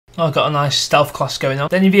Oh, I've got a nice stealth class going on.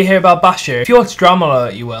 Did any of you hear about Basher? If you watch Drama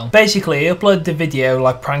Alert, you will. Basically, he uploaded the video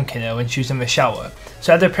like pranking her when she was in the shower.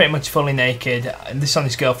 So I had her pretty much fully naked, and this is on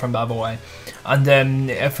his girlfriend by the way, and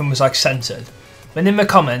everything was like censored. Then in the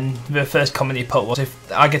comment, the first comment he put was,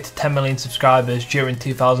 if I get to 10 million subscribers during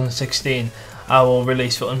 2016, I will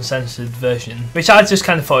release the uncensored version. Which I just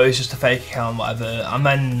kind of thought it was just a fake account, whatever. And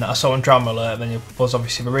then I saw on Drama Alert, and it was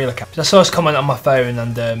obviously the real account. So I saw his comment on my phone,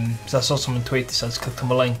 and so I saw someone tweet this, so I just clicked on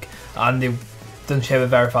the link, and it doesn't show the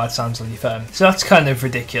verified signs on your phone. So that's kind of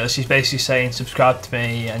ridiculous. He's basically saying, subscribe to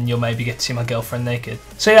me and you'll maybe get to see my girlfriend naked.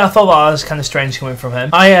 So yeah, I thought that was kind of strange coming from him.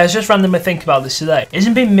 I was just randomly thinking about this today.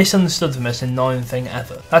 Isn't being misunderstood the most annoying thing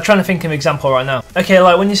ever? I'm trying to think of an example right now. Okay,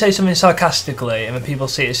 like when you say something sarcastically and then people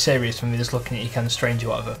see it as serious when they're just looking at you kind of strange or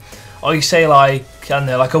whatever. Or you say like, I don't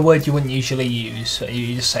know, like a word you wouldn't usually use,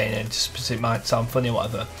 you're just saying it just because it might sound funny or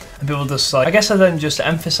whatever. And people just like, I guess I don't just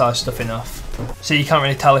emphasise stuff enough. So you can't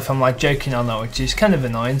really tell if I'm like joking or not, which is kind of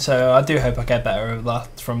annoying, so I do hope I get better at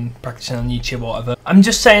that from practicing on YouTube or whatever. I'm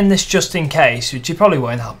just saying this just in case, which it probably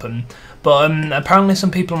won't happen. But apparently some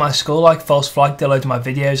people in my school like false flagged a load of my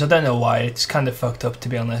videos. I don't know why, it's kind of fucked up to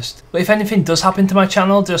be honest. But if anything does happen to my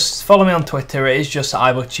channel, just follow me on Twitter, it is just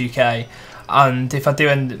iButchUK. And if I do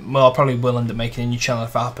well, I probably will end up making a new channel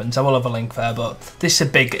if it happens. I will have a link there, but this is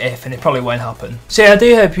a big if and it probably won't happen. So yeah, I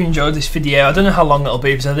do hope you enjoyed this video. I don't know how long it'll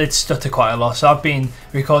be because I did stutter quite a lot. So I've been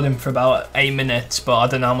recording for about 8 minutes, but I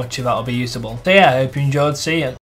don't know how much of that will be usable. So yeah, I hope you enjoyed. See ya.